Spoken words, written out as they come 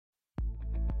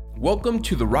Welcome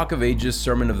to the Rock of Ages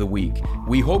Sermon of the Week.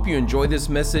 We hope you enjoy this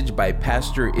message by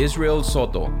Pastor Israel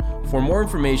Soto. For more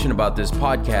information about this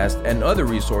podcast and other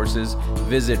resources,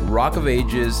 visit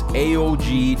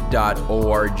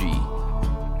rockofagesaog.org.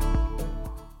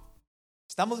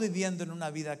 Estamos viviendo en una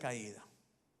vida caída.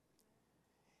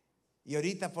 Y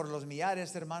ahorita por los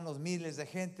millares, hermanos, miles de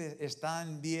gente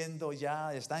están viendo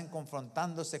ya, están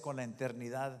confrontándose con la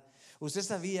eternidad. Usted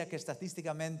sabía que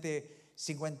estadísticamente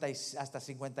hasta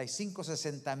 55,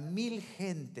 60 mil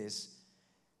gentes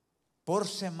por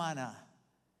semana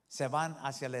se van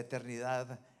hacia la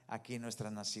eternidad aquí en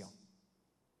nuestra nación.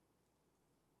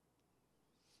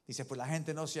 Dice, pues la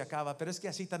gente no se acaba, pero es que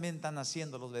así también están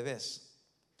naciendo los bebés.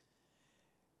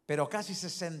 Pero casi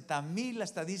 60 mil, la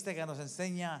estadística nos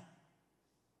enseña,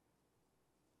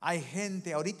 hay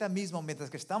gente ahorita mismo, mientras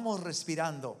que estamos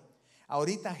respirando,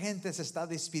 ahorita gente se está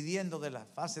despidiendo de la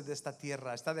fase de esta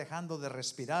tierra, está dejando de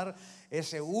respirar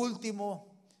ese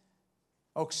último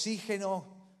oxígeno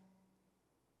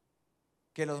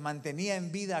que los mantenía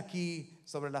en vida aquí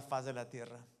sobre la faz de la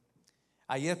tierra.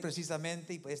 Ayer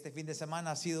precisamente, y este fin de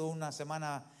semana ha sido una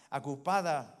semana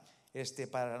ocupada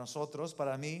para nosotros,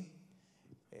 para mí.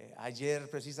 Ayer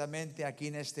precisamente aquí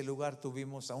en este lugar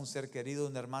tuvimos a un ser querido,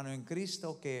 un hermano en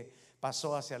Cristo que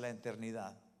pasó hacia la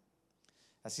eternidad.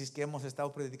 Así es que hemos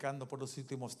estado predicando por los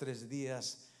últimos 3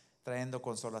 días, trayendo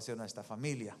consolación a esta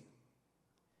familia.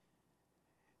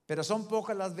 Pero son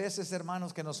pocas las veces,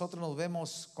 hermanos, que nosotros nos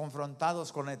vemos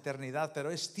confrontados con la eternidad.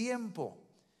 Pero es tiempo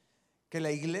que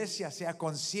la iglesia sea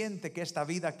consciente que esta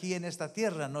vida aquí en esta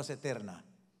tierra no es eterna.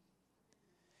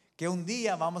 Que un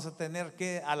día vamos a tener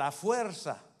que, a la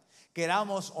fuerza,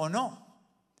 queramos o no,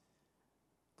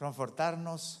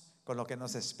 confortarnos con lo que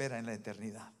nos espera en la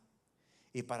eternidad.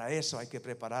 Y para eso hay que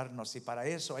prepararnos, y para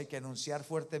eso hay que anunciar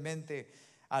fuertemente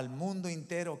al mundo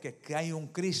entero que hay un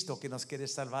Cristo que nos quiere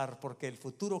salvar, porque el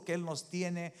futuro que Él nos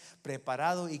tiene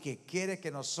preparado y que quiere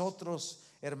que nosotros,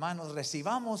 hermanos,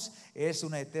 recibamos es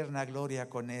una eterna gloria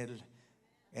con Él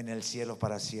en el cielo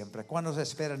para siempre. ¿Cuántos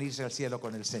esperan irse al cielo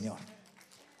con el Señor?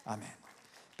 Amén.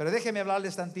 Pero déjeme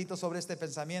hablarles tantito sobre este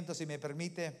pensamiento, si me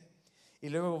permite, y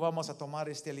luego vamos a tomar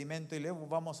este alimento y luego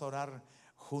vamos a orar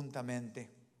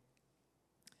juntamente.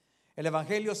 El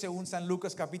Evangelio según San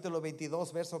Lucas capítulo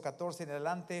 22 verso 14 en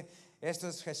adelante. Esto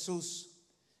es Jesús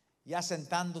ya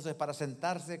sentándose para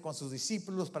sentarse con sus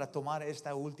discípulos para tomar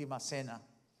esta última cena.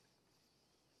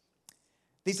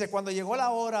 Dice, cuando llegó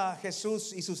la hora,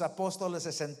 Jesús y sus apóstoles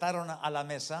se sentaron a la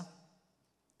mesa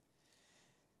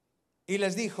y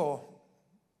les dijo: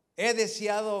 he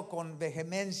deseado con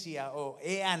vehemencia, o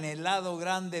he anhelado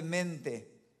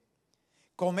grandemente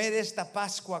comer esta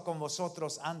Pascua con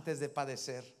vosotros antes de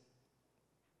padecer.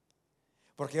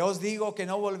 Porque os digo que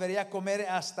no volveré a comer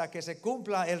hasta que se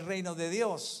cumpla el reino de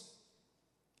Dios.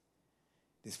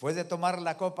 Después de tomar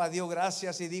la copa, dio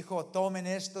gracias y dijo: tomen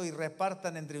esto y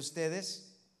repartan entre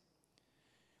ustedes.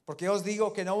 Porque os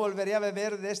digo que no volveré a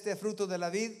beber de este fruto de la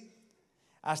vid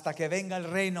hasta que venga el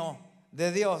reino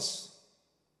de Dios.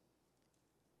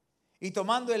 Y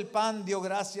tomando el pan, dio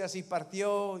gracias y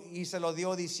partió y se lo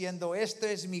dio diciendo: esto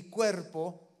es mi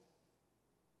cuerpo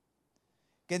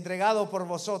que he entregado por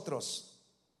vosotros.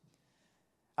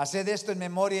 Haced esto en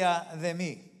memoria de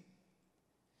mí.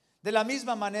 De la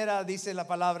misma manera, dice la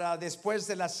palabra, después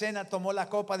de la cena tomó la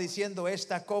copa diciendo: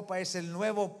 esta copa es el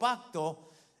nuevo pacto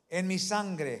en mi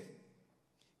sangre,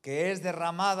 que es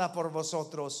derramada por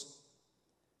vosotros.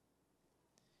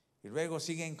 Y luego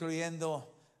sigue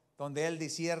incluyendo, donde él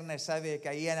discierne, sabe que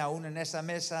ahí aún en esa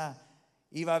mesa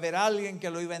iba a haber alguien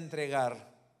que lo iba a entregar.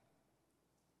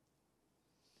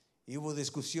 Y hubo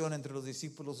discusión entre los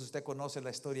discípulos. Usted conoce la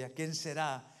historia. ¿Quién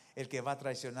será el que va a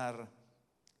traicionar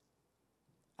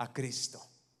a Cristo?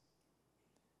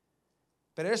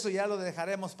 Pero eso ya lo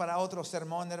dejaremos para otro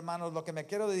sermón, hermanos. Lo que me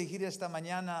quiero dirigir esta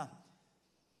mañana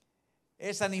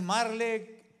es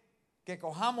animarle que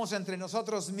cojamos entre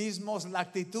nosotros mismos la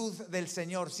actitud del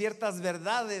Señor, ciertas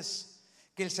verdades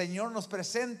que el Señor nos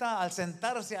presenta al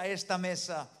sentarse a esta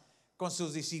mesa con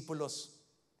sus discípulos.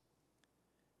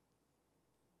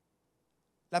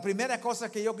 La primera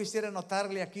cosa que yo quisiera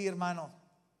notarle aquí, hermano,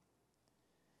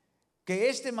 que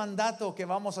este mandato que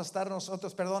vamos a estar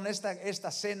nosotros,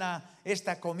 esta cena,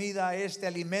 esta comida, este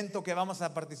alimento que vamos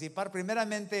a participar,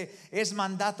 primeramente es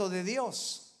mandato de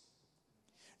Dios,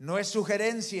 no es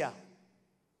sugerencia,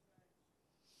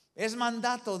 es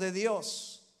mandato de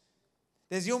Dios.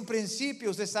 Desde un principio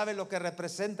usted sabe lo que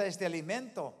representa este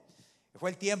alimento. Fue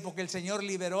el tiempo que el Señor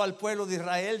liberó al pueblo de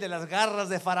Israel de las garras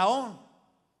de Faraón.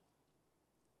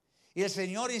 Y el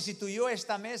Señor instituyó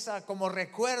esta mesa como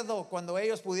recuerdo cuando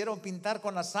ellos pudieron pintar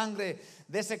con la sangre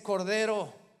de ese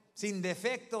cordero sin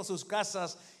defecto sus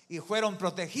casas y fueron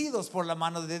protegidos por la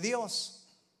mano de Dios.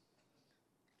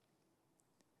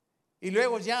 Y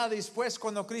luego ya después,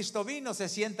 cuando Cristo vino, se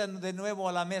sientan de nuevo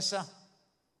a la mesa.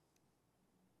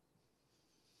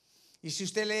 Y si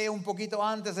usted lee un poquito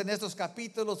antes en estos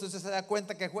capítulos, usted se da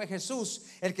cuenta que fue Jesús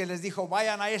el que les dijo: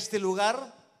 vayan a este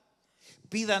lugar,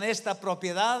 pidan esta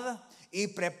propiedad y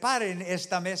preparen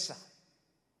esta mesa.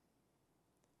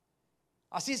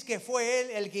 Así es que fue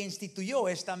Él el que instituyó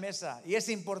esta mesa. Y es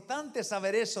importante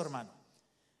saber eso, hermano.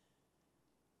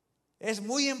 Es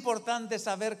muy importante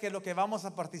saber que lo que vamos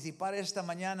a participar esta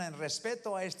mañana en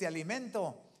respeto a este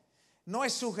alimento no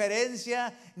es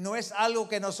sugerencia, no es algo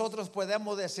que nosotros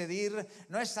podemos decidir,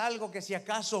 no es algo que si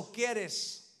acaso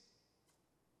quieres.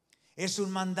 Es un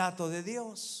mandato de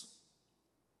Dios.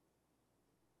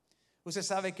 Usted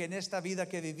sabe que en esta vida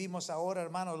que vivimos ahora,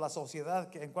 hermanos, la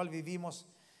sociedad en cual vivimos,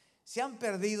 se han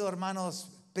perdido, hermanos,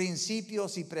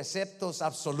 principios y preceptos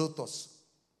absolutos.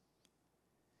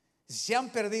 Se han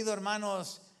perdido,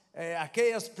 hermanos,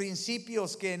 aquellos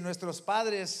principios que nuestros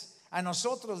padres a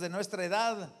nosotros de nuestra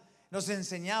edad nos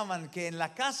enseñaban, que en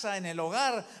la casa, en el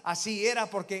hogar, así era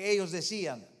porque ellos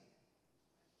decían.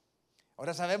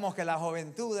 Ahora sabemos que la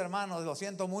juventud, hermanos, lo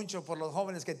siento mucho por los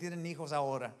jóvenes que tienen hijos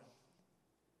ahora,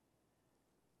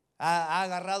 ha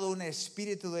agarrado un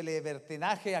espíritu de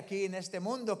libertinaje aquí en este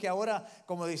mundo, que ahora,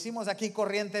 como decimos aquí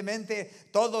corrientemente,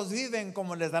 todos viven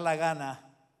como les da la gana.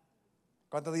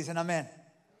 ¿Cuántos dicen amén?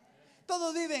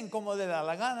 Todos viven como les da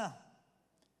la gana.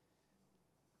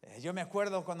 Yo me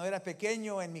acuerdo cuando era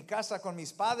pequeño en mi casa con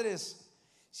mis padres,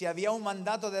 si había un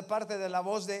mandato de parte de la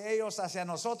voz de ellos hacia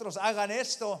nosotros: hagan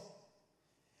esto.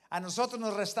 A nosotros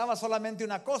nos restaba solamente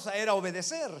una cosa, era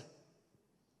obedecer.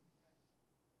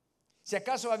 Si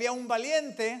acaso había un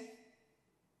valiente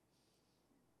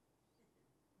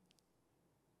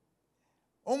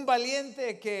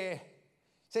que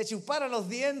se chupara los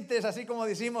dientes, así como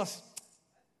decimos,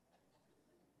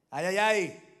 ay, ay,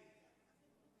 ay,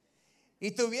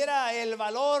 y tuviera el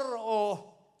valor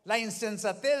o la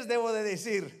insensatez, debo de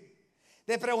decir,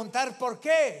 de preguntar por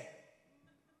qué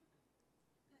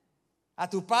a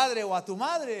tu padre o a tu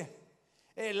madre,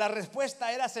 la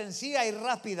respuesta era sencilla y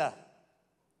rápida.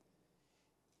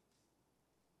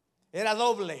 Era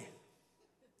doble.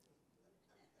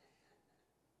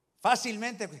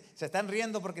 Fácilmente se están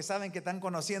riendo porque saben que están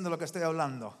conociendo lo que estoy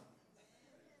hablando.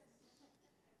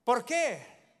 ¿Por qué?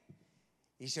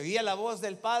 Y se oía la voz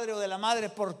del padre o de la madre: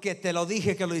 porque te lo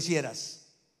dije que lo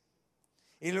hicieras.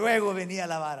 Y luego venía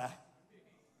la vara.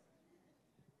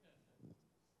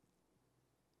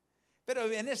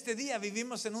 Pero en este día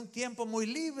vivimos en un tiempo muy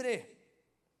libre,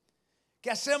 que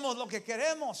hacemos lo que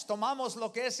queremos, tomamos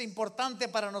lo que es importante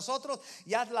para nosotros.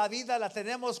 Ya la vida la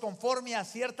tenemos conforme a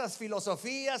ciertas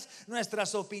filosofías,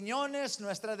 nuestras opiniones,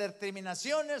 nuestras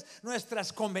determinaciones,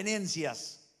 nuestras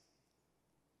conveniencias.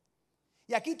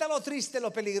 Y aquí está lo triste,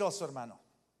 lo peligroso, hermano.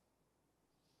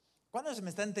 ¿Cuándo se me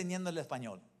está entendiendo el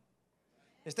español?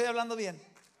 ¿Estoy hablando bien?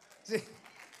 Sí.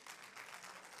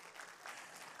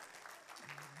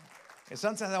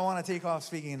 Sometimes I want to take off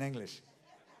speaking in English.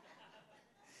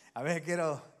 A veces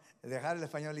quiero dejar el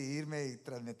español y irme y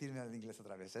transmitirme al inglés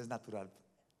otra vez. Es natural.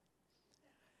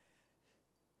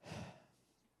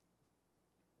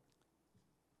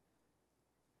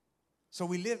 So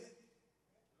we live.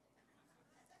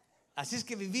 Así es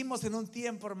que vivimos en un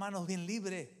tiempo, hermanos, bien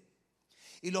libre.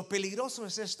 Y lo peligroso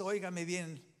es esto, óigame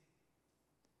bien.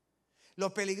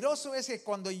 Lo peligroso es que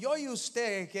cuando yo y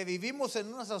usted, que vivimos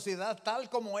en una sociedad tal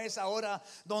como es ahora,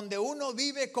 donde uno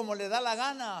vive como le da la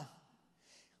gana,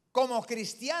 como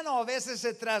cristiano a veces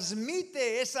se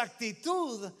transmite esa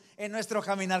actitud en nuestro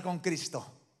caminar con Cristo.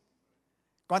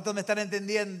 ¿Cuántos me están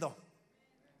entendiendo?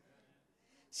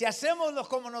 Si hacemos lo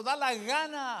como nos da la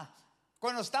gana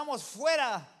cuando estamos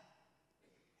fuera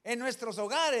en nuestros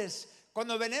hogares,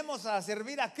 cuando venimos a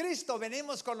servir a Cristo,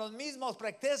 venimos con los mismos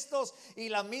pretextos y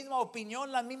la misma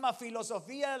opinión, la misma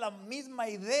filosofía, la misma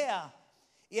idea,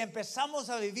 y empezamos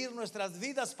a vivir nuestras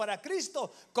vidas para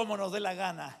Cristo como nos dé la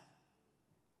gana.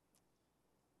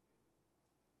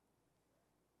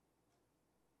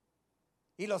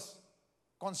 Y los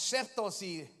conceptos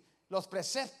y los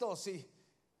preceptos y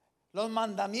los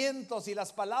mandamientos y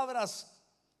las palabras,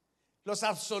 los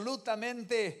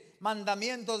absolutamente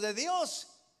mandamientos de Dios,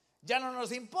 ya no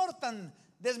nos importan,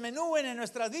 desmenúen en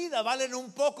nuestra vida, valen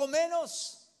un poco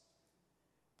menos.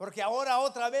 Porque ahora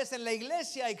otra vez en la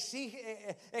iglesia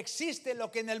existe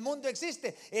lo que en el mundo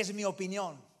existe, es mi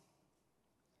opinión.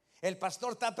 El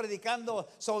pastor está predicando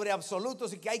sobre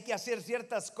absolutos y que hay que hacer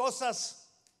ciertas cosas,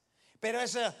 Pero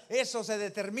eso se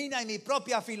determina en mi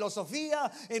propia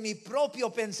filosofía, en mi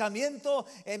propio pensamiento,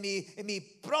 en mi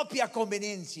propia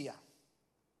conveniencia.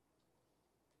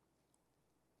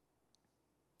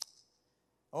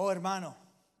 Oh, hermano,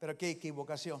 pero qué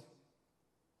equivocación.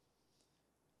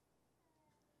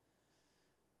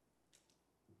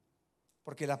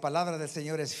 Porque la palabra del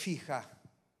Señor es fija.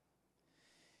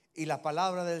 Y la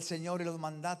palabra del Señor y los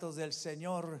mandatos del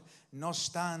Señor no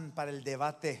están para el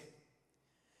debate.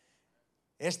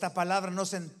 Esta palabra no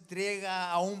se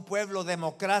entrega a un pueblo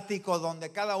democrático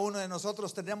donde cada uno de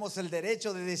nosotros tenemos el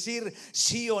derecho de decir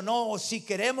sí o no, o si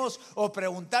queremos, o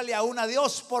preguntarle aún a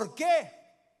Dios ¿por qué?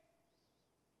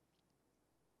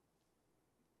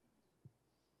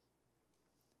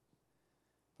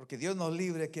 Porque Dios nos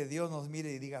libre que Dios nos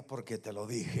mire y diga porque te lo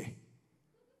dije.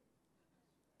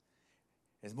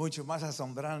 Es mucho más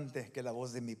asombrante que la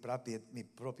voz de mi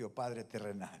propio Padre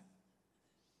terrenal.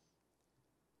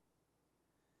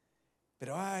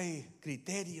 Pero hay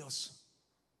criterios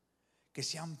que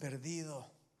se han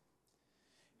perdido.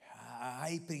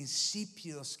 Hay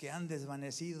principios que han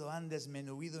desvanecido, han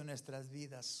disminuido en nuestras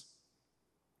vidas.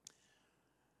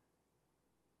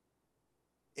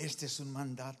 Este es un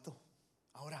mandato.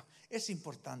 Ahora, es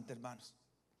importante, hermanos,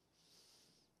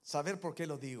 saber por qué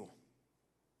lo digo.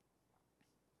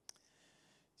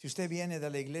 Si usted viene de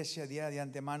la iglesia ya de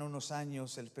antemano unos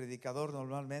años, el predicador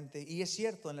normalmente, y es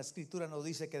cierto, en la escritura nos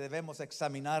dice que debemos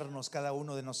examinarnos cada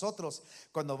uno de nosotros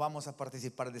cuando vamos a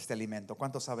participar de este alimento.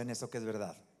 ¿Cuántos saben eso que es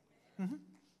verdad?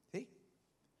 ¿Sí?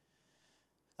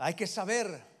 Hay que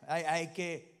saber, hay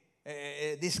que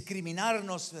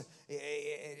discriminarnos,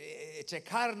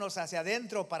 checarnos hacia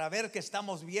adentro para ver que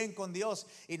estamos bien con Dios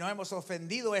y no hemos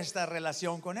ofendido esta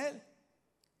relación con Él.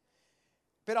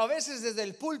 Pero a veces desde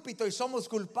el púlpito, y somos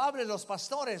culpables los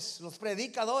pastores, los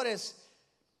predicadores,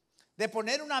 de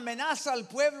poner una amenaza al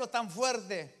pueblo tan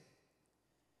fuerte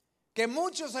que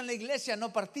muchos en la iglesia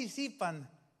no participan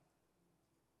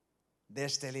de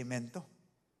este alimento.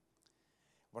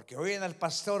 Porque oyen al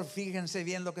pastor, fíjense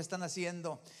bien lo que están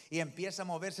haciendo, y empieza a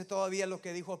moverse todavía lo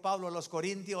que dijo Pablo a los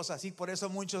Corintios, así por eso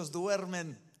muchos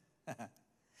duermen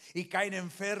y caen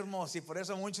enfermos, y por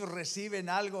eso muchos reciben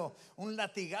algo, un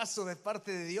latigazo de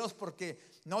parte de Dios, porque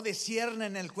no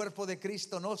disciernen el cuerpo de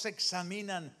Cristo, no se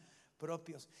examinan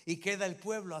propios, y queda el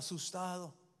pueblo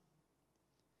asustado.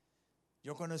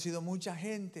 Yo he conocido mucha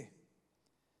gente,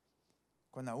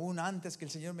 cuando aún antes que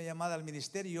el Señor me llamara al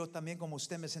ministerio, yo también como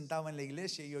usted me sentaba en la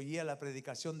iglesia y oía la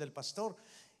predicación del pastor,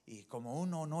 y como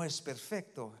uno no es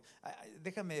perfecto,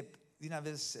 déjame de una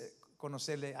vez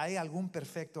conocerle, ¿hay algún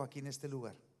perfecto aquí en este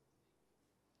lugar?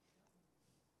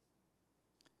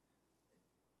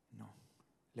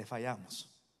 Le fallamos.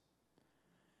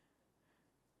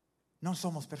 No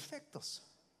somos perfectos,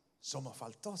 somos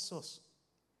faltosos.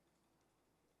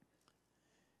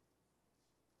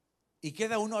 Y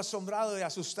queda uno asombrado y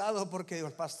asustado porque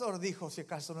el pastor dijo: si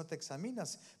acaso no te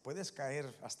examinas, puedes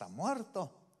caer hasta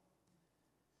muerto.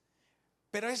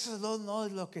 Pero eso no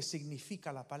es lo que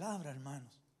significa la palabra,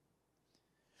 hermanos.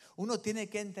 Uno tiene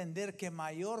que entender que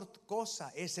mayor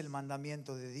cosa es el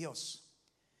mandamiento de Dios.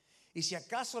 Y si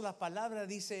acaso la palabra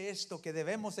dice esto, que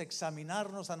debemos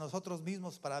examinarnos a nosotros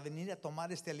mismos para venir a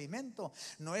tomar este alimento,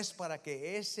 no es para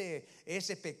que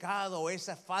ese pecado o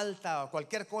esa falta o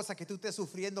cualquier cosa que tú estés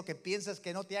sufriendo, que piensas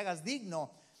que no te hagas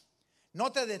digno,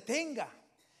 no te detenga,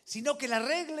 sino que la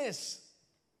arregles.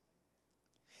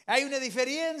 Hay una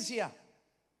diferencia.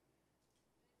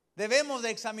 Debemos de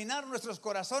examinar nuestros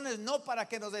corazones, no para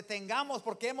que nos detengamos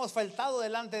porque hemos faltado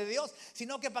delante de Dios,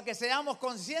 sino que para que seamos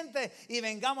conscientes y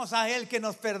vengamos a Él, que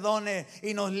nos perdone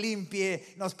y nos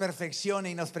limpie, nos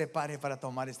perfeccione y nos prepare para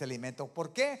tomar este alimento.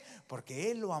 ¿Por qué? Porque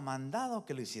Él lo ha mandado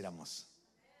que lo hiciéramos.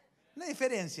 Una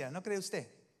diferencia, ¿no cree usted?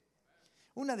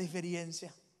 Una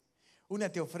diferencia.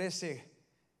 Una te ofrece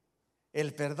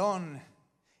el perdón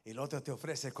y el otro te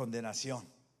ofrece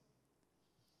condenación.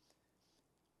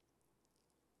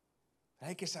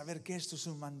 Hay que saber que esto es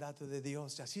un mandato de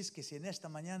Dios. Así es que si en esta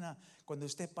mañana, cuando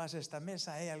usted pasa esta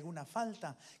mesa, hay alguna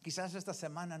falta, quizás esta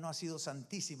semana no ha sido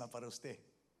santísima para usted,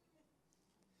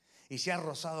 y se ha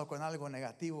rozado con algo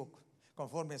negativo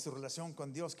conforme a su relación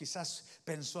con Dios. Quizás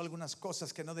pensó algunas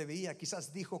cosas que no debía,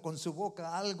 quizás dijo con su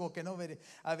boca algo que no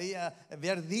había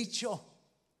haber dicho.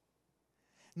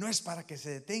 No es para que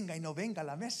se detenga y no venga a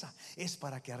la mesa, es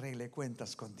para que arregle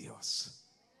cuentas con Dios.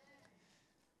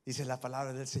 Dice la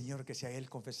palabra del Señor que si a Él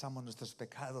confesamos nuestros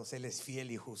pecados, Él es fiel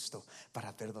y justo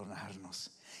para perdonarnos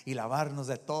y lavarnos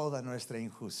de toda nuestra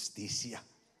injusticia.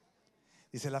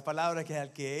 Dice la palabra que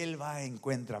al que Él va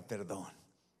encuentra perdón.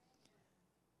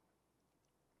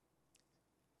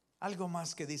 Algo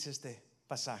más que dice este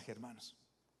pasaje, hermanos.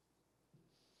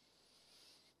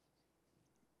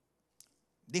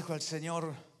 Dijo el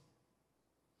Señor: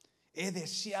 he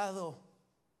deseado,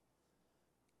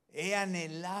 he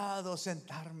anhelado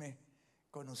sentarme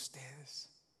con ustedes.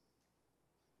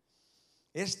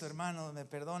 Esto, hermano, me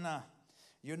perdona,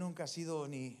 yo nunca he sido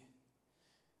ni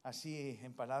así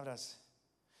en palabras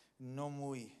no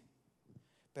muy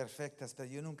perfectas, pero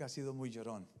yo nunca he sido muy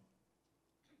llorón,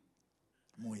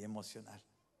 muy emocional.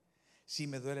 Sí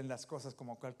me duelen las cosas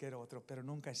como cualquier otro, pero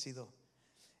nunca he sido.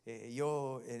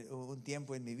 Yo un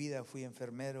tiempo en mi vida fui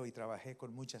enfermero y trabajé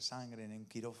con mucha sangre en un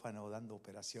quirófano dando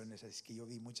operaciones. Es que yo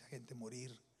vi mucha gente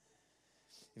morir,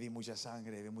 vi mucha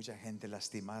sangre, vi mucha gente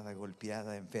lastimada,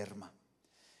 golpeada, enferma,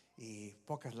 y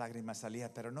pocas lágrimas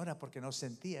salían, pero no era porque no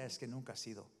sentía, es que nunca ha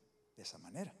sido de esa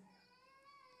manera.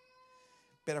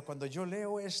 Pero cuando yo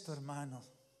leo esto, hermanos,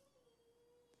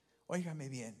 óigame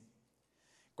bien,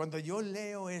 cuando yo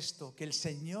leo esto, que el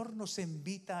Señor nos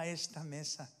invita a esta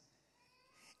mesa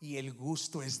y el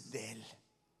gusto es de Él,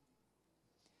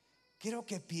 quiero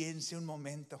que piense un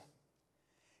momento,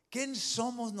 ¿quién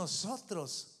somos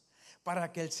nosotros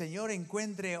para que el Señor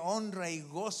encuentre honra y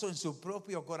gozo en su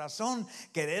propio corazón,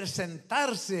 querer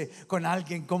sentarse con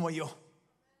alguien como yo?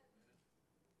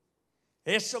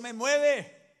 Eso me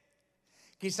mueve.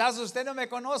 Quizás usted no me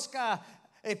conozca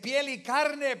piel y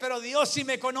carne, pero Dios sí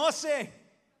me conoce.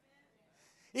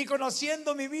 Y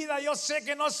conociendo mi vida, yo sé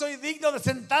que no soy digno de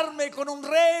sentarme con un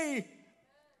rey.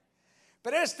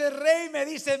 Pero este rey me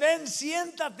dice: ven,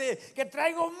 siéntate, que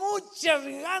traigo muchas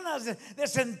ganas de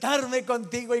sentarme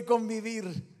contigo y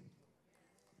convivir.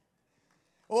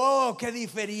 Oh, qué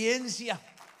diferencia.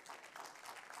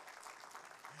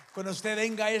 Cuando usted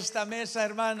venga a esta mesa,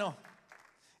 hermano,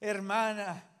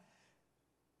 hermana,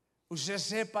 usted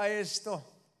sepa esto,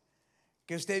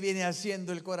 que usted viene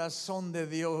haciendo el corazón de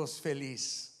Dios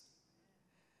feliz.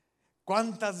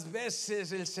 ¿Cuántas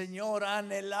veces el Señor ha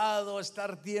anhelado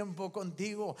estar tiempo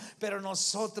contigo, pero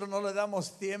nosotros no le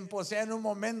damos tiempo? O sea, en un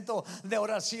momento de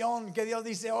oración que Dios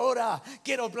dice: ora,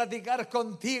 quiero platicar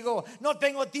contigo. No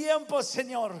tengo tiempo,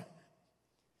 Señor.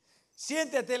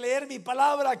 Siéntate a leer mi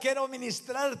palabra, quiero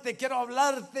ministrarte, quiero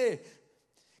hablarte,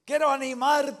 quiero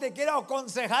animarte, quiero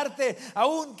aconsejarte,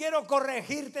 aún quiero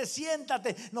corregirte.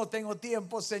 Siéntate. No tengo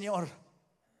tiempo, Señor.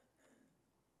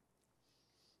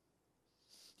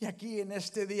 Y aquí en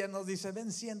este día nos dice: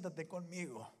 ven, siéntate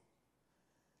conmigo,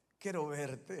 quiero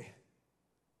verte.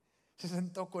 Se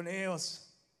sentó con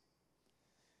ellos.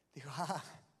 Dijo: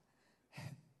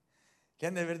 le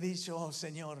han de haber dicho: oh,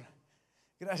 Señor,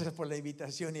 gracias por la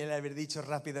invitación. Y él haber dicho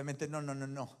rápidamente: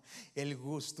 no, el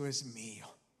gusto es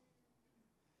mío.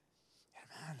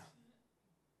 Hermano,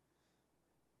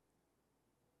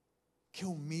 qué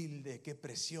humilde, qué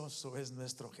precioso es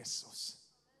nuestro Jesús,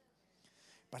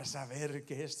 para saber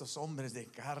que estos hombres de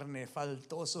carne,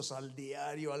 faltosos al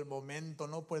diario, al momento,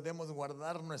 no podemos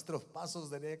guardar nuestros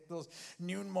pasos directos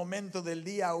ni un momento del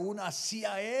día. Aún así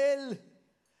a Él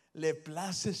le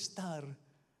place estar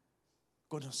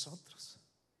con nosotros.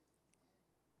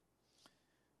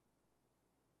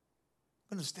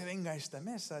 Cuando usted venga a esta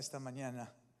mesa esta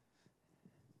mañana,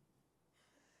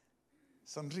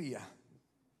 sonría,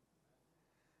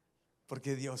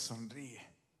 porque Dios sonríe.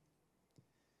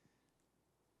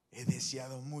 He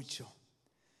deseado mucho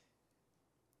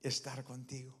estar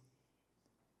contigo.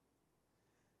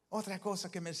 Otra cosa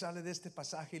que me sale de este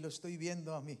pasaje, y lo estoy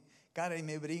viendo a mi cara y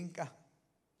me brinca,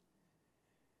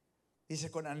 dice: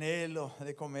 con anhelo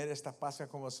de comer esta Pascua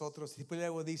con vosotros. Y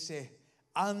luego dice: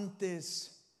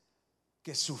 antes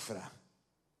que sufra.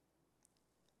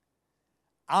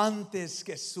 Antes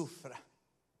que sufra.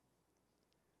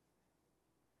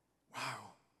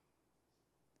 Wow.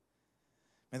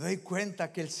 Me doy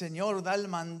cuenta que el Señor da el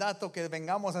mandato que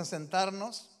vengamos a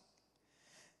sentarnos.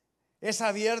 Es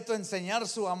abierto a enseñar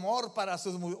su amor para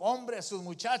sus hombres, sus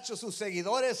muchachos, sus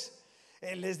seguidores.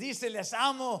 Les dice: les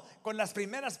amo, con las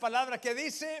primeras palabras que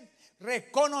dice,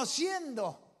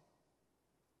 reconociendo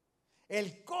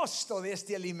el costo de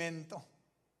este alimento,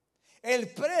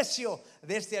 el precio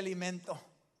de este alimento.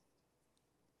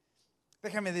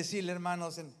 Déjame decirle,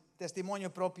 hermanos, en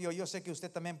testimonio propio, yo sé que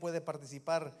usted también puede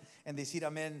participar en decir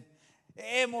amén.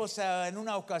 Hemos en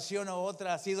una ocasión u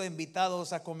otra sido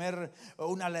invitados a comer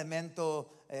un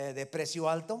alimento de precio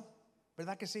alto,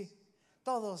 ¿verdad que sí?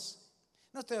 Todos.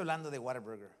 No estoy hablando de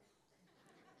Whataburger.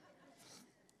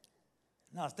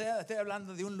 No, estoy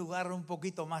hablando de un lugar un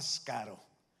poquito más caro,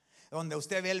 donde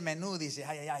usted ve el menú y dice: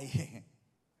 ay,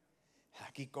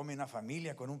 aquí come una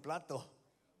familia con un plato.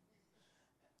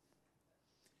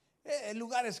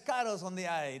 Lugares caros donde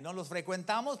hay, no los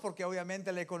frecuentamos porque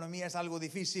obviamente la economía es algo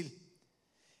difícil.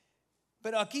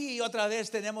 Pero aquí otra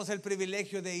vez tenemos el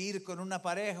privilegio de ir con una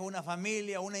pareja, una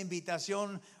familia, una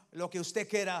invitación, lo que usted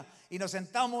quiera, y nos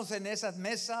sentamos en esa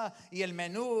mesa y el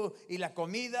menú y la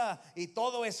comida y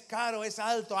todo es caro, es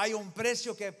alto, hay un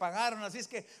precio que pagaron. Así es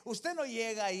que usted no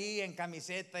llega ahí en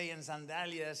camiseta y en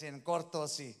sandalias y en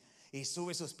cortos y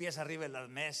sube sus pies arriba de la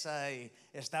mesa y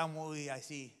está muy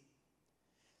así,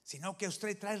 sino que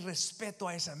usted trae respeto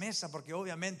a esa mesa, porque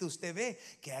obviamente usted ve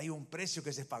que hay un precio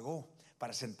que se pagó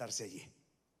para sentarse allí.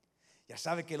 Ya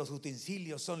sabe que los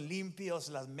utensilios son limpios,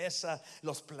 las mesas,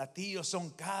 los platillos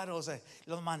son caros,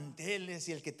 los manteles,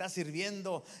 y el que está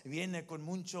sirviendo viene con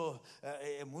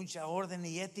mucha orden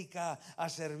y ética a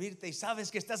servirte, y sabes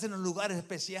que estás en un lugar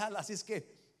especial. Así es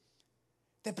que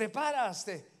te preparas,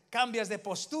 te cambias de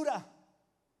postura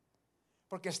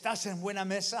porque estás en buena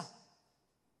mesa.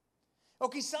 O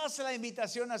quizás la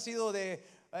invitación ha sido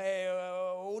de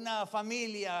una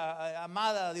familia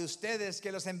amada de ustedes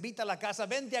que los invita a la casa,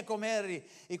 vente a comer,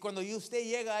 y cuando usted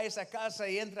llega a esa casa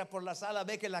y entra por la sala,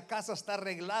 ve que la casa está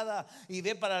arreglada y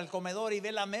ve para el comedor y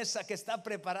ve la mesa que está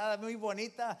preparada muy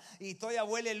bonita, y todavía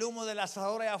huele el humo del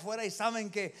asador allá afuera, y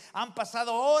saben que han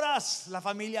pasado horas la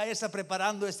familia esa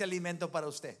preparando este alimento para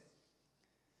usted.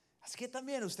 Así que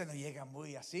también usted no llega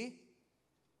muy así,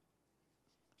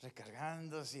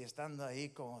 recargándose y estando ahí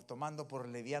como tomando por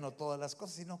leviano todas las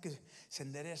cosas, sino que se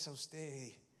endereza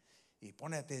usted y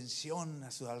pone atención a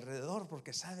su alrededor,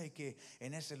 porque sabe que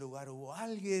en ese lugar hubo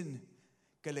alguien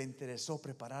que le interesó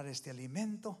preparar este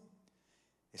alimento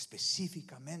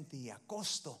específicamente y a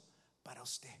costo para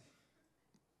usted.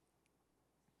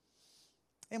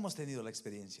 Hemos tenido la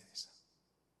experiencia esa.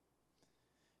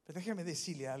 Pero déjeme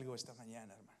decirle algo esta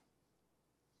mañana, hermano.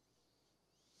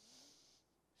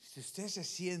 Si usted se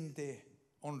siente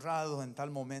honrado en tal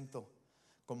momento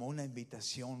como una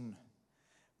invitación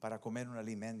para comer un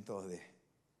alimento de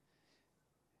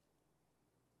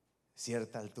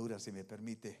cierta altura, si me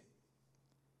permite,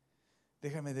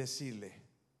 déjame decirle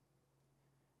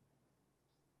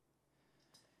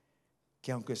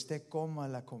que aunque usted coma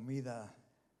la comida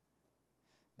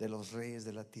de los reyes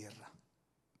de la tierra,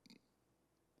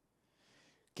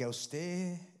 que a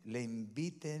usted le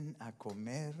inviten a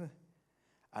comer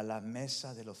a la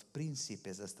mesa de los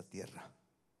príncipes de esta tierra,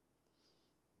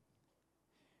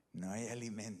 no hay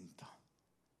alimento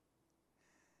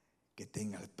que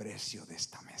tenga el precio de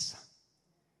esta mesa.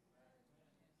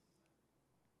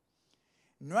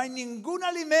 No hay ningún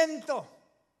alimento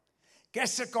que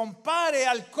se compare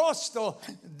al costo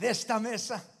de esta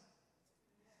mesa.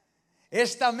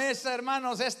 Esta mesa,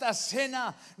 hermanos, esta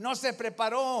cena no se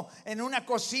preparó en una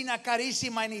cocina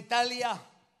carísima en Italia.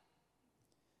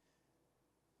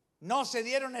 No se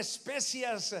dieron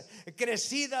especias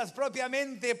crecidas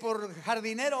propiamente por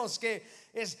jardineros que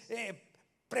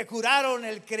procuraron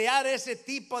el crear ese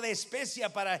tipo de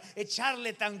especia para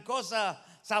echarle tan cosa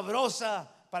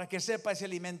sabrosa para que sepa ese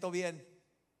alimento bien.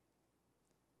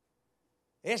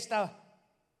 Esta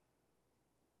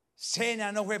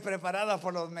cena no fue preparada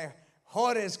por los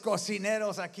mejores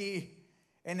cocineros aquí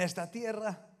en esta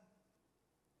tierra.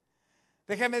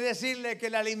 Déjeme decirle que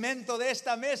el alimento de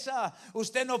esta mesa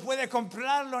usted no puede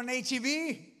comprarlo en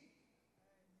H-E-B.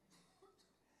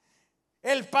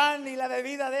 El pan y la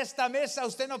bebida de esta mesa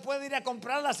usted no puede ir a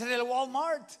comprarlas en el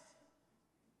Walmart.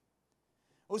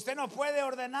 Usted no puede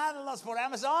ordenarlas por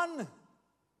Amazon.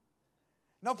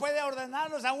 No puede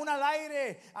ordenarlos aún al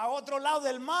aire, a otro lado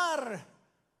del mar.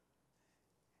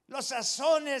 Los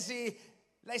sazones y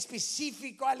el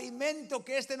específico alimento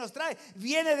que nos trae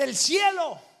viene del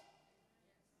cielo.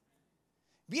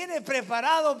 Viene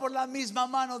preparado por la misma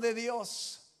mano de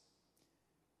Dios.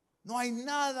 No hay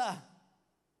nada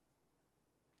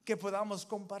que podamos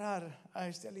comparar a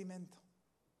este alimento.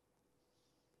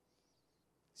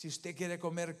 Si usted quiere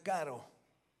comer caro,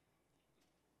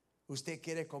 usted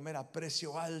quiere comer a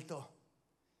precio alto,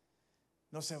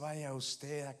 no se vaya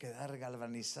usted a quedar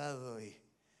galvanizado y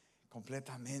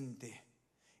completamente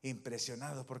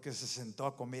impresionado porque se sentó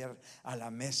a comer a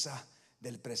la mesa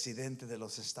del presidente de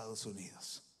los Estados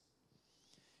Unidos.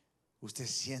 Usted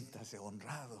siéntase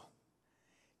honrado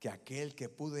que aquel que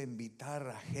pudo invitar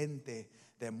a gente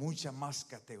de mucha más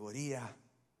categoría,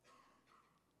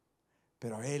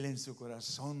 pero él en su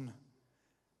corazón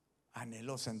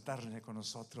anheló sentarse con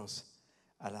nosotros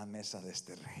a la mesa de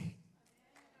este rey.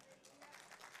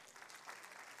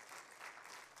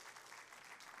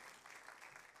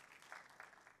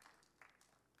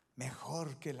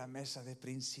 Mejor que la mesa de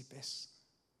príncipes,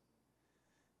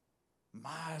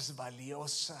 más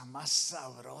valiosa, más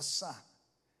sabrosa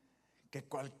que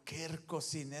cualquier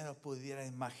cocinero pudiera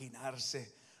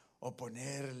imaginarse o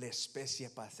ponerle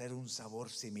especia para hacer un sabor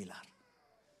similar.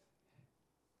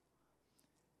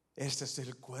 Este es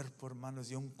el cuerpo, hermanos,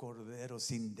 de un cordero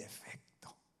sin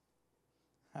defecto,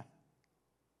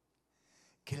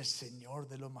 que el Señor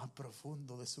de lo más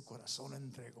profundo de su corazón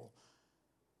entregó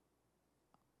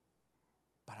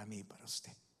para mí y para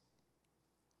usted.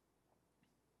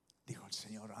 Dijo el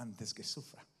Señor: antes que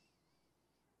sufra,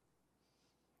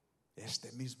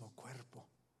 este mismo cuerpo,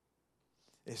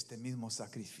 este mismo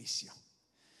sacrificio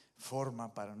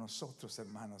forma para nosotros,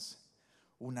 hermanos,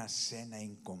 una cena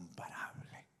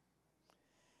incomparable.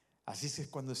 Así es que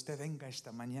cuando usted venga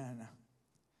esta mañana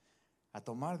a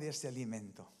tomar de este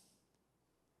alimento,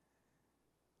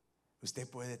 usted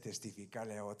puede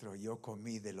testificarle a otro: yo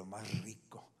comí de lo más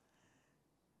rico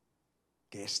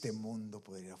que este mundo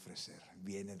podría ofrecer.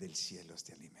 Viene del cielo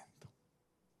este alimento.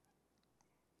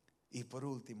 Y por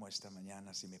último, esta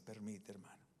mañana, si me permite,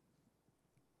 hermano,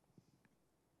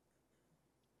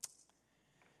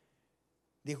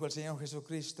 dijo el Señor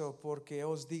Jesucristo: porque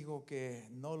os digo que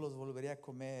no los volveré a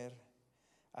comer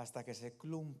hasta que se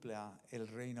cumpla el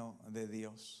reino de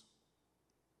Dios.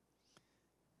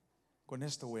 Con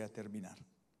esto voy a terminar.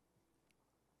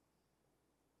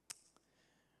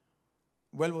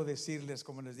 Vuelvo a decirles,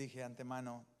 como les dije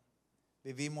antemano,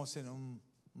 vivimos en un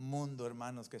mundo,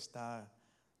 hermanos, que está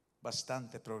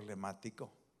bastante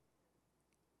problemático.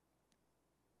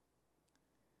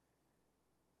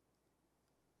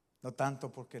 No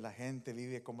tanto porque la gente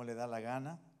vive como le da la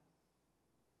gana,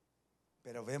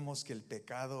 pero vemos que el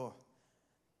pecado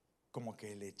como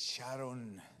que le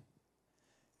echaron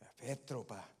petro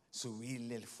para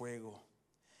subirle el fuego.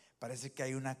 Parece que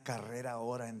hay una carrera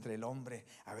ahora entre el hombre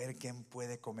a ver quién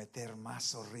puede cometer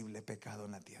más horrible pecado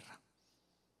en la tierra.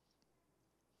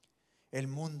 El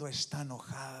mundo está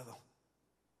enojado.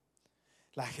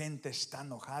 La gente está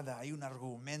enojada. Hay un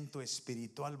argumento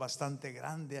espiritual bastante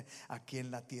grande aquí en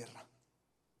la tierra.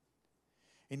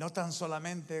 Y no tan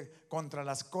solamente contra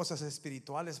las cosas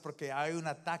espirituales, porque hay un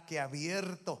ataque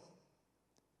abierto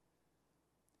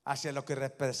hacia lo que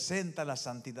representa la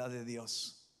santidad de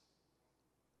Dios.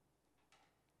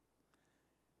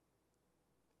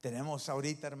 Tenemos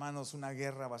ahorita, hermanos, una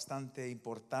guerra bastante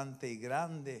importante y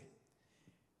grande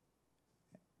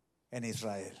en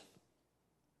Israel.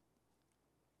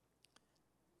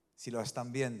 Si lo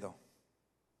están viendo,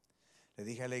 le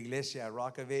dije a la iglesia, a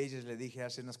Rock of Ages, le dije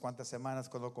hace unas cuantas semanas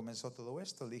cuando comenzó todo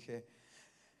esto, le dije: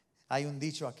 hay un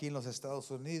dicho aquí en los Estados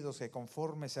Unidos que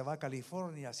conforme se va a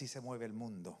California, así se mueve el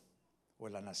mundo, o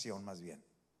la nación más bien.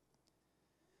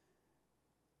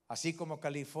 Así como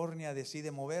California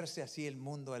decide moverse, así el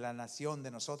mundo de la nación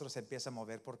de nosotros se empieza a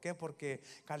mover. ¿Por qué? Porque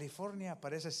California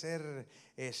parece ser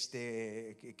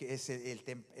que es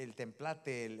el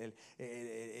template,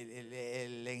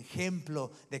 el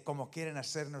ejemplo de cómo quieren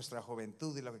hacer nuestra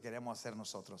juventud y lo que queremos hacer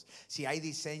nosotros. Si hay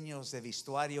diseños de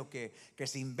vestuario que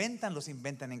se inventan, los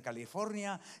inventan en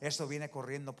California. Esto viene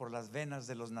corriendo por las venas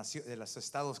de los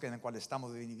estados en los cuales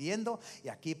estamos viviendo. Y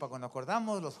aquí, para cuando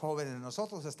acordamos, los jóvenes de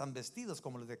nosotros están vestidos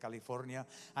como los de California.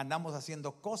 Andamos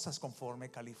haciendo cosas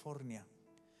conforme California,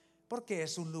 porque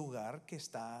es un lugar que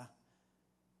está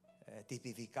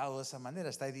tipificado de esa manera,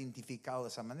 está identificado de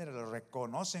esa manera. Lo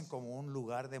reconocen como un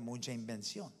lugar de mucha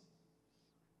invención.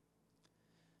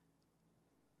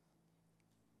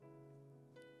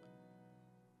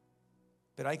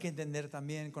 Pero hay que entender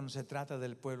también cuando se trata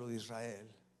del pueblo de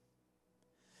Israel,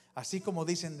 así como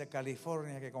dicen de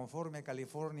California, que conforme a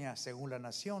California según la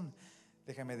nación,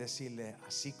 déjame decirle,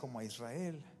 así como a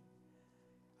Israel,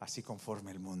 así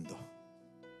conforme el mundo.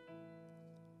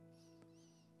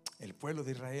 El pueblo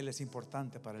de Israel es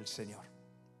importante para el Señor,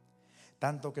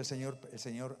 tanto que el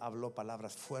Señor habló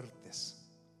palabras fuertes,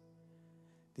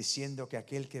 diciendo que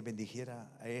aquel que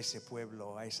bendijera a ese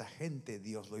pueblo, a esa gente,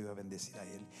 Dios lo iba a bendecir a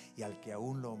él, y al que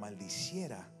aún lo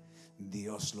maldiciera,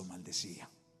 Dios lo maldecía.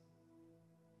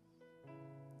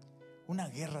 Una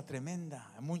guerra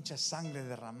tremenda, mucha sangre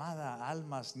derramada,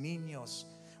 almas, niños,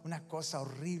 una cosa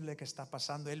horrible que está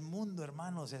pasando. El mundo,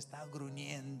 hermanos, está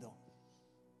gruñendo.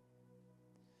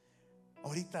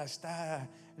 Ahorita está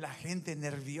la gente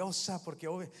nerviosa porque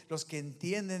los que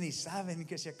entienden y saben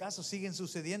que si acaso siguen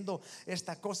sucediendo,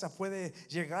 esta cosa puede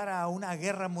llegar a una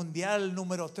guerra mundial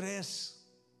número 3.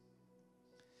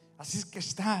 Así es que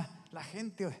está la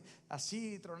gente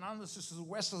así tronándose sus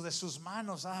huesos de sus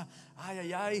manos. Ay,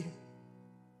 ay, ay.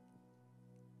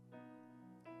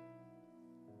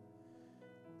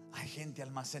 Hay gente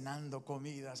almacenando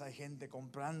comidas, hay gente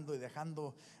comprando y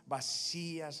dejando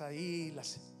vacías ahí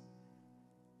las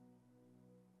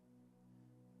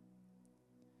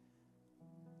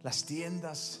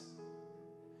tiendas,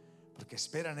 porque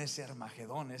esperan ese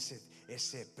Armagedón,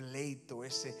 ese pleito,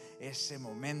 ese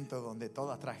momento donde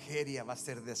toda tragedia va a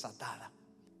ser desatada.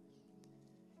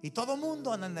 Y todo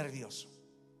mundo anda nervioso.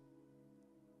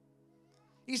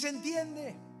 Y se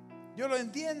entiende. Yo lo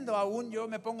entiendo. Aún yo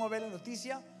me pongo a ver la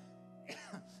noticia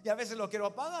y a veces lo quiero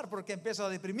apagar porque empiezo a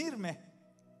deprimirme.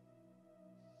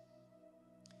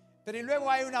 Pero y luego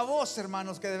hay una voz,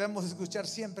 hermanos, que debemos escuchar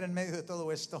siempre en medio de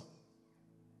todo esto.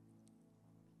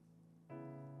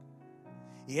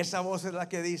 Y esa voz es la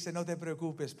que dice: no te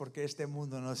preocupes, porque este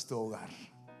mundo no es tu hogar.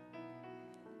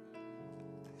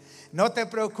 No te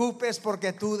preocupes,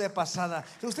 porque tú de pasada.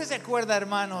 Usted se acuerda,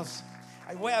 hermanos,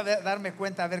 voy a darme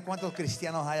cuenta a ver cuántos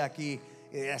cristianos hay aquí,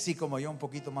 así como yo, un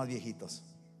poquito más viejitos.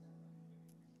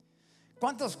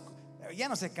 ¿Cuántos? Ya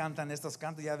no se cantan estos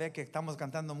cantos. Ya ve que estamos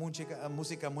cantando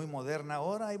música muy moderna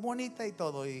ahora y bonita y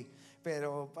todo,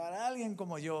 pero para alguien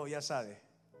como yo, ya sabe.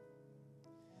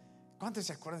 ¿Cuántos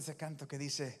se acuerdan de ese canto que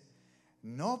dice: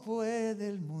 no puede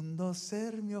el mundo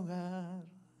ser mi hogar?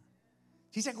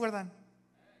 ¿Sí se acuerdan?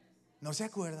 ¿No se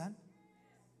acuerdan?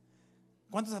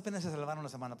 ¿Cuántos apenas se salvaron la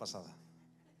semana pasada?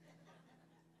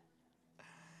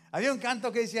 Había un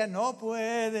canto que decía: no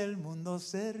puede el mundo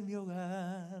ser mi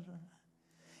hogar.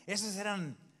 Esos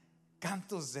eran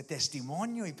cantos de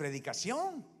testimonio y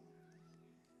predicación.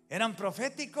 Eran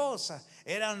proféticos,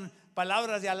 eran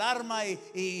palabras de alarma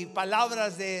y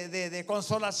palabras de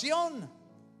consolación.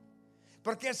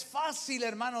 Porque es fácil,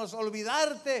 hermanos,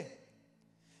 olvidarte.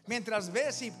 Mientras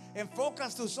ves y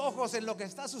enfocas tus ojos en lo que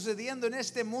está sucediendo en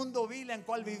este mundo vil en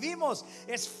cual vivimos,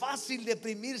 es fácil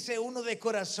deprimirse uno de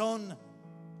corazón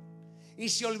y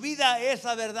se olvida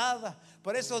esa verdad.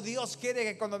 Por eso Dios quiere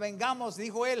que cuando vengamos,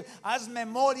 dijo Él: haz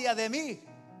memoria de mí.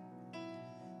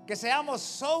 Que seamos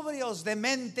sobrios de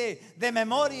mente, de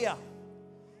memoria.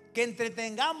 Que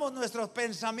entretengamos nuestros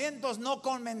pensamientos no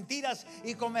con mentiras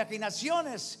y con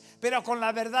imaginaciones, pero con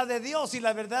la verdad de Dios. Y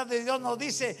la verdad de Dios nos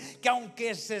dice que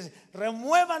aunque se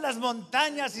remuevan las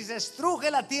montañas y se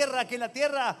estruje la tierra, que en la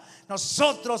tierra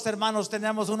nosotros, hermanos,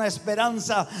 tenemos una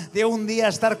esperanza de un día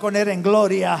estar con Él en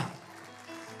gloria.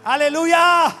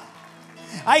 Aleluya.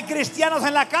 Hay cristianos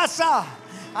en la casa.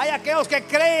 Hay aquellos que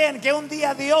creen que un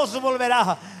día Dios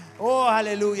volverá. Oh,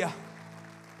 aleluya.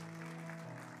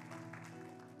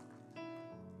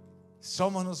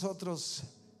 Somos nosotros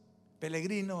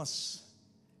peregrinos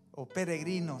o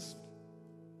peregrinos,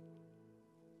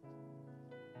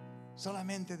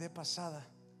 solamente de pasada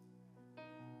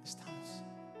estamos.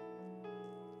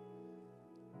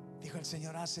 Dijo el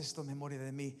Señor: haz esto en memoria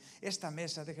de mí. Esta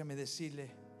mesa, déjeme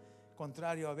decirle,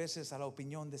 contrario a veces a la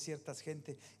opinión de ciertas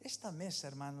gente, esta mesa,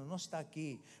 hermano, no está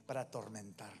aquí para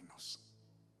atormentarnos.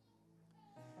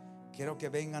 Quiero que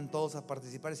vengan todos a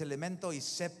participar de ese elemento y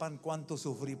sepan cuánto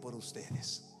sufrí por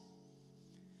ustedes.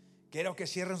 Quiero que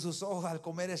cierren sus ojos al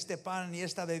comer este pan y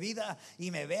esta bebida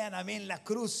y me vean a mí en la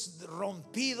cruz,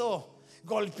 rompido,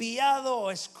 golpeado,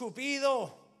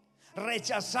 escupido,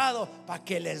 rechazado, para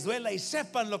que les duela y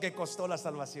sepan lo que costó la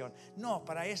salvación. No,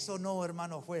 para eso no,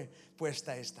 hermano, fue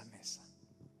puesta esta mesa.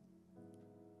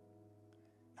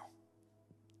 No.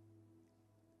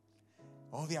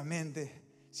 Obviamente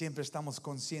siempre estamos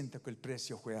conscientes que el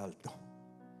precio fue alto.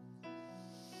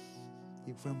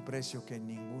 Y fue un precio que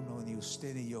ninguno, ni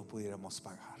usted ni yo, pudiéramos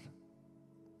pagar.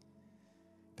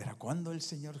 Pero cuando el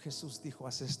Señor Jesús dijo: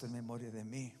 haz esto en memoria de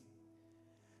mí,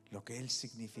 lo que Él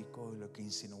significó y lo que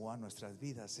insinuó a nuestras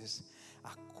vidas es: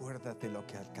 acuérdate lo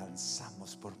que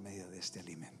alcanzamos por medio de este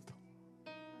alimento.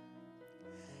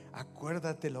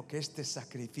 Acuérdate lo que este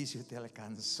sacrificio te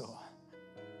alcanzó.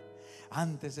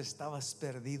 Antes estabas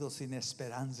perdido, sin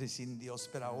esperanza y sin Dios,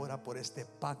 pero ahora por este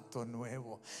pacto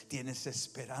nuevo tienes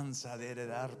esperanza de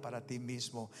heredar para ti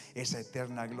mismo esa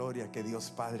eterna gloria que Dios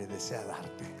Padre desea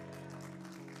darte.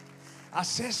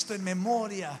 Haz esto en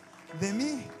memoria de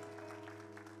mí.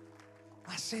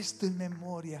 Haz esto en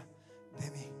memoria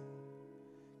de mí.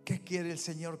 ¿Qué quiere el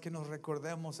Señor que nos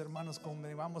recordemos, hermanos,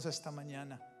 como vamos esta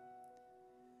mañana?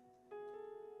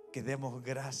 Que demos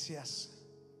gracias.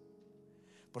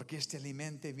 Porque este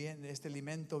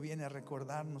alimento viene a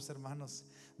recordarnos, hermanos,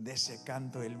 de ese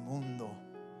canto: el mundo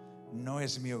no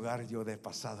es mi hogar, yo de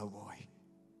pasado voy.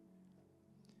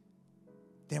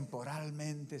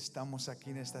 Temporalmente estamos aquí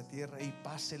en esta tierra y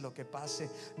pase lo que pase,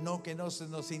 no que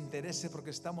nos interese, porque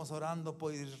estamos orando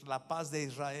por la paz de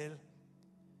Israel.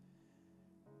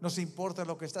 Nos importa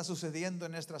lo que está sucediendo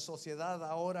en nuestra sociedad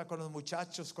ahora, con los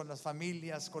muchachos, con las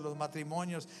familias, con los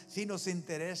matrimonios. Sí nos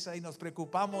interesa y nos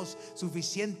preocupamos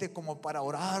suficiente como para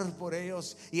orar por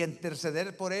ellos y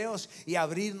interceder por ellos y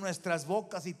abrir nuestras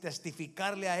bocas y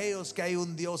testificarle a ellos que hay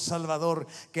un Dios Salvador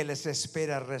que les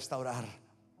espera restaurar.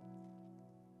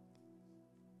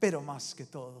 Pero más que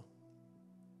todo,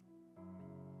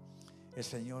 el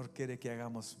Señor quiere que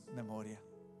hagamos memoria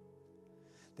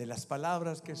de las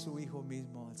palabras que su Hijo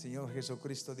mismo, el Señor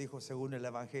Jesucristo, dijo según el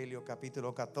Evangelio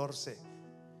capítulo 14,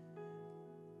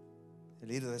 el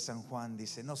libro de San Juan.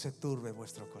 Dice: no se turbe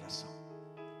vuestro corazón.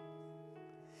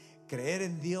 Creer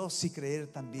en Dios y creer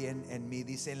también en mí.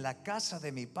 Dice: en la casa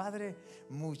de mi Padre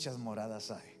muchas moradas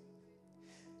hay.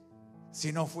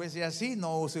 Si no fuese así,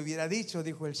 no os hubiera dicho,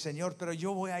 dijo el Señor, pero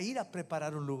yo voy a ir a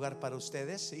preparar un lugar para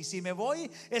ustedes. Y si me voy,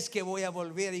 es que voy a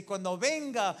volver. Y cuando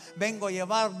venga, vengo a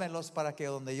llevármelos para que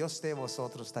donde yo esté,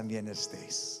 vosotros también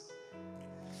estéis.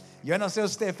 Yo no sé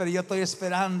usted, pero yo estoy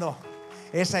esperando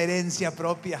esa herencia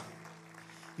propia.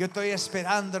 Yo estoy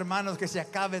esperando, hermanos, que se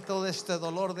acabe todo este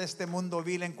dolor de este mundo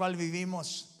vil en cual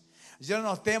vivimos. Yo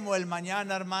no temo el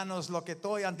mañana, hermanos. Lo que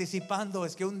estoy anticipando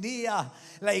es que un día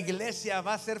la iglesia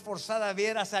va a ser forzada a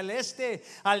ver hacia el este,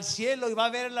 al cielo, y va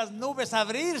a ver las nubes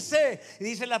abrirse. Y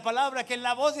dice la palabra que en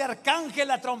la voz de arcángel,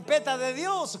 la trompeta de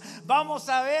Dios, vamos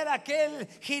a ver aquel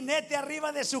jinete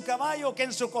arriba de su caballo, que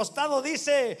en su costado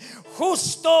dice: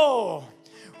 justo,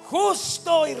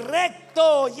 justo y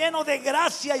recto, lleno de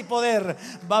gracia y poder,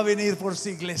 va a venir por su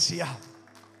iglesia.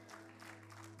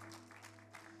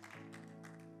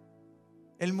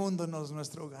 El mundo no es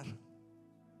nuestro hogar.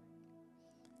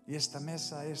 Y esta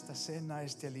mesa, esta cena,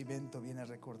 este alimento viene a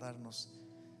recordarnos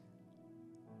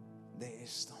de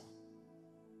esto.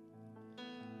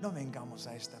 No vengamos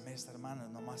a esta mesa, hermanos,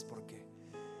 nomás porque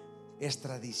es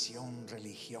tradición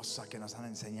religiosa que nos han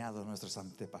enseñado nuestros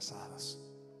antepasados.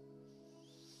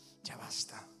 Ya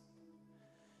basta.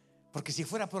 Porque si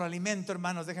fuera por alimento,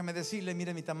 hermanos, déjame decirle: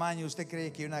 mire mi tamaño. ¿Usted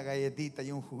cree que una galletita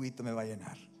y un juguito me va a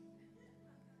llenar?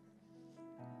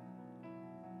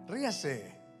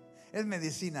 Ríase, es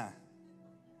medicina.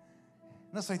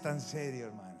 No soy tan serio,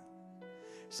 hermano.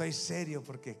 Soy serio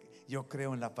porque yo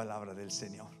creo en la palabra del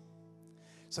Señor.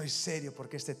 Soy serio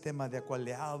porque este tema de cual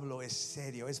le hablo es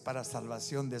serio, es para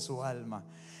salvación de su alma.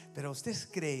 Pero usted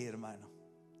cree, hermano,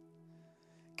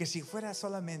 que si fuera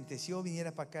solamente, si yo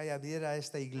viniera para acá y abriera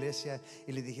esta iglesia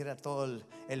y le dijera a todo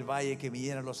el valle que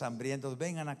vinieran los hambrientos: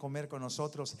 vengan a comer con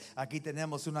nosotros, aquí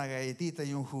tenemos una galletita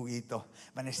y un juguito,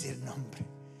 van a decir: no, hombre,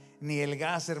 ni el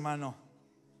gas, hermano,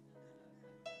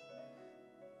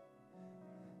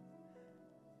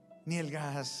 ni el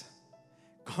gas.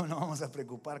 ¿Cómo nos vamos a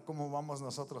preocupar? ¿Cómo vamos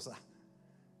nosotros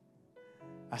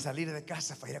a salir de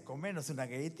casa para ir a comernos una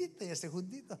galletita y ese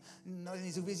juntito? No es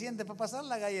ni suficiente para pasar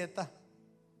la galleta.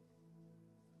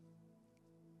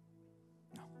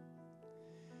 No.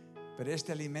 Pero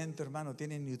este alimento, hermano,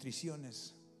 tiene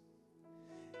nutriciones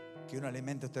que un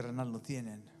alimento terrenal no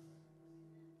tienen.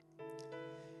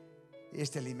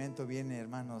 Este alimento viene,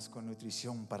 hermanos, con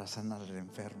nutrición para sanar al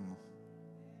enfermo.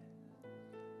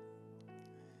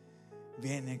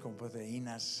 Viene con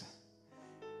proteínas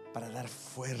para dar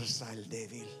fuerza al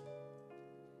débil.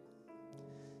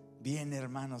 Viene,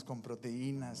 hermanos, con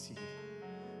proteínas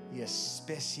y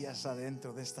especias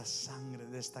adentro de esta sangre,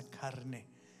 de esta carne,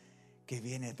 que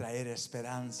viene a traer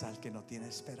esperanza al que no tiene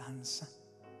esperanza.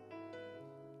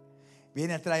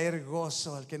 Viene a traer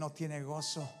gozo al que no tiene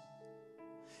gozo.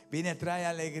 Viene a traer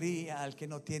alegría al que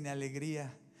no tiene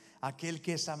alegría. Aquel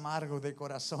que es amargo de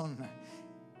corazón,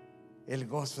 el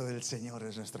gozo del Señor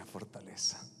es nuestra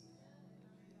fortaleza.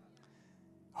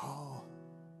 Oh,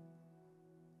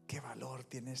 qué valor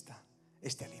tiene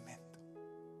este alimento.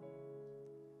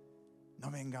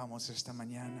 No vengamos esta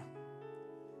mañana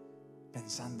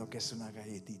pensando que es una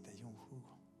galletita y un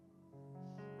jugo.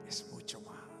 Es mucho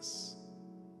más.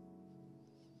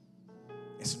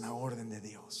 Es una orden de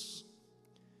Dios.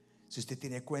 Si usted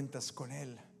tiene cuentas con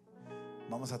Él,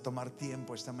 vamos a tomar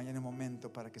tiempo esta mañana, un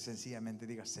momento, para que sencillamente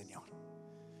diga: Señor,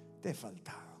 te he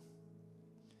faltado.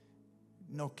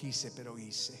 No quise, pero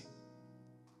hice.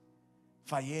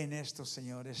 Fallé en esto,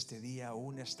 Señor, este día,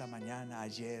 aún esta mañana,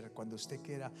 ayer, cuando usted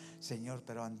quiera, Señor,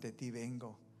 pero ante ti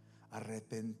vengo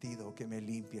arrepentido, que me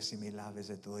limpies y me laves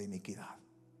de toda iniquidad.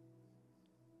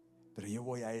 Pero yo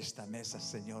voy a esta mesa,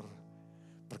 Señor,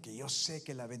 porque yo sé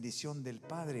que la bendición del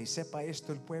Padre, y sepa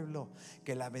esto el pueblo,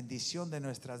 que la bendición de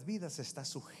nuestras vidas está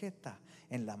sujeta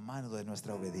en la mano de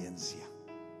nuestra obediencia.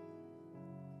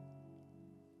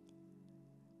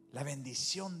 La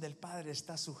bendición del Padre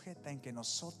está sujeta en que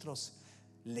nosotros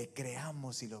le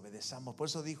creamos y le obedezamos. Por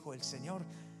eso dijo el Señor: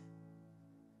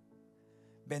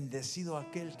 bendecido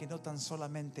aquel que no tan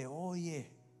solamente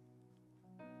oye,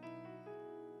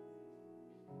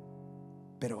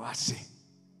 pero hace.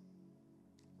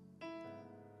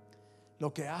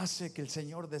 Lo que hace que el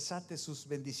Señor desate sus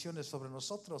bendiciones sobre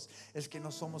nosotros es que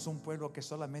no somos un pueblo que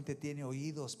solamente tiene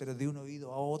oídos, pero de un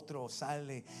oído a otro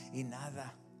sale y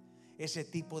nada. Ese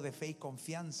tipo de fe y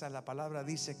confianza, la palabra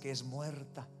dice que es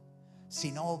muerta.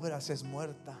 Sin obras es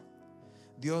muerta.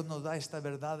 Dios nos da esta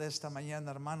verdad esta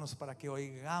mañana, hermanos, para que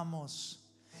oigamos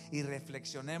y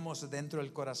reflexionemos dentro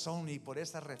del corazón, y por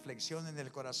esa reflexión en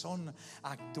el corazón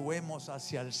actuemos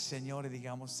hacia el Señor y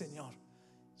digamos: Señor,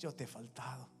 yo te he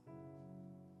faltado.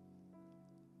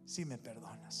 Si me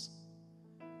perdonas,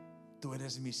 tú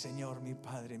eres mi Señor, mi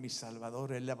Padre, mi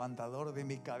Salvador, el levantador de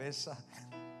mi cabeza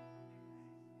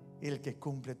y el que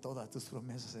cumple todas tus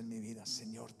promesas en mi vida.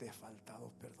 Señor, te he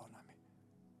faltado, perdóname.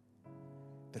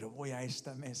 Pero voy a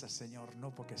esta mesa, Señor,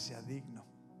 no porque sea digno,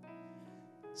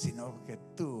 sino porque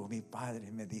tú, mi Padre,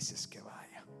 me dices que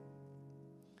vaya.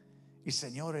 Y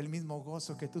Señor, el mismo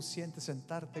gozo que tú sientes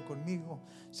sentarte conmigo,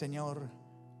 Señor,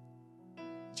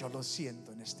 yo lo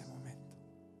siento en este momento.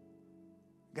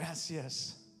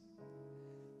 Gracias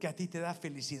que a ti te da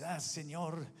felicidad,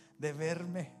 Señor, de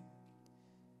verme.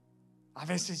 A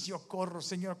veces yo corro,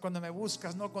 Señor, cuando me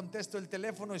buscas no contesto el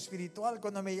teléfono espiritual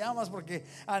cuando me llamas porque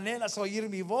anhelas oír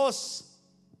mi voz.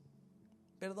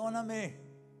 Perdóname.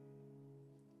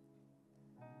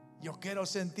 Yo quiero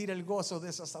sentir el gozo de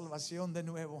esa salvación de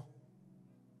nuevo.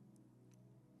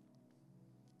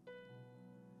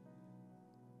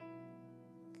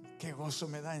 Qué gozo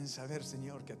me da en saber,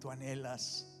 Señor, que tú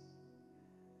anhelas,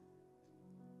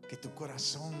 que tu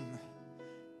corazón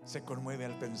se conmueve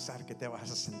al pensar que te vas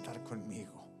a sentar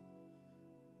conmigo.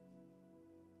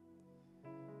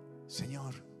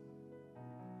 Señor,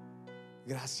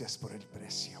 gracias por el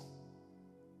precio.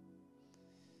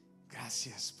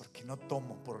 Gracias porque no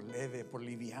tomo por leve, por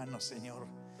liviano, Señor,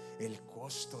 el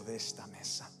costo de esta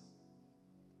mesa.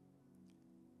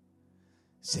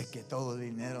 Sé que todo el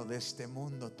dinero de este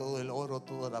mundo, todo el oro,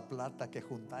 toda la plata que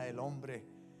junta el hombre,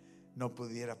 no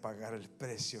pudiera pagar el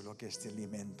precio lo que este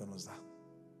alimento nos da.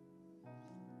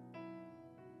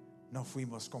 No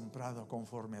fuimos comprados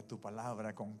conforme a tu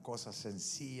palabra con cosas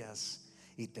sencillas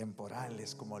y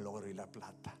temporales como el oro y la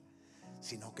plata,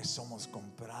 sino que somos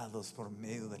comprados por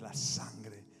medio de la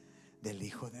sangre del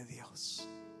Hijo de Dios.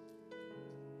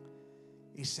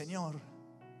 Y Señor,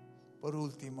 por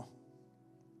último,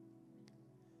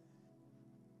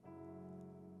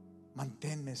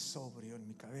 manténme sobrio en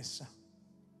mi cabeza,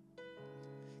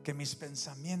 que mis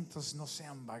pensamientos no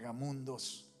sean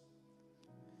vagamundos,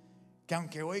 que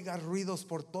aunque oiga ruidos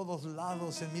por todos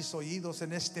lados en mis oídos,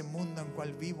 en este mundo en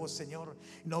cual vivo, Señor,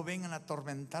 no vengan a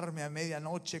atormentarme a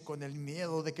medianoche con el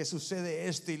miedo de que sucede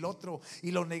esto y lo otro,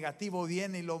 y lo negativo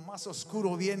viene y lo más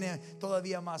oscuro viene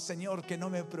todavía más. Señor, que no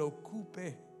me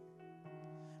preocupe.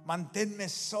 Manténme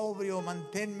sobrio,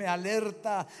 manténme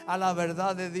alerta a la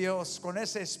verdad de Dios, con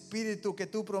ese espíritu que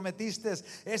tú prometiste,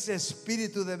 ese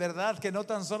espíritu de verdad que no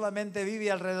tan solamente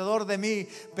vive alrededor de mí,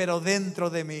 pero dentro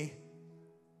de mí.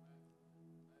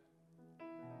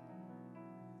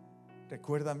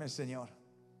 Recuérdame, Señor,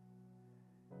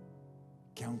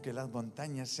 que aunque las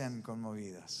montañas sean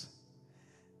conmovidas,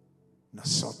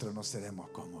 nosotros no seremos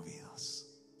conmovidos.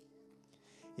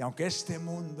 Y aunque este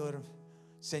mundo,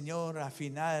 Señor, al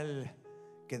final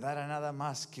quedara nada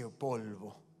más que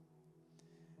polvo,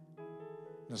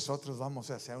 nosotros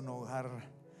vamos hacia un hogar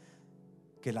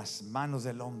que las manos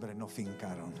del hombre no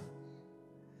fincaron,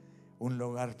 un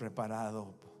lugar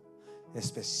preparado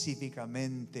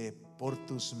específicamente por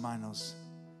tus manos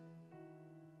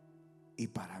y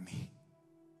para mí.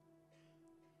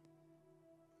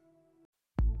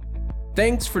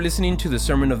 Thanks for listening to the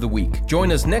Sermon of the Week.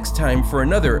 Join us next time for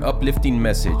another uplifting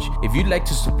message. If you'd like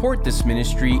to support this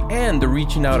ministry and the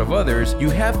reaching out of others, you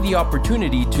have the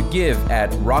opportunity to give at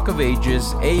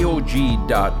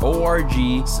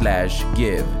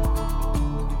rockofagesaog.org/give.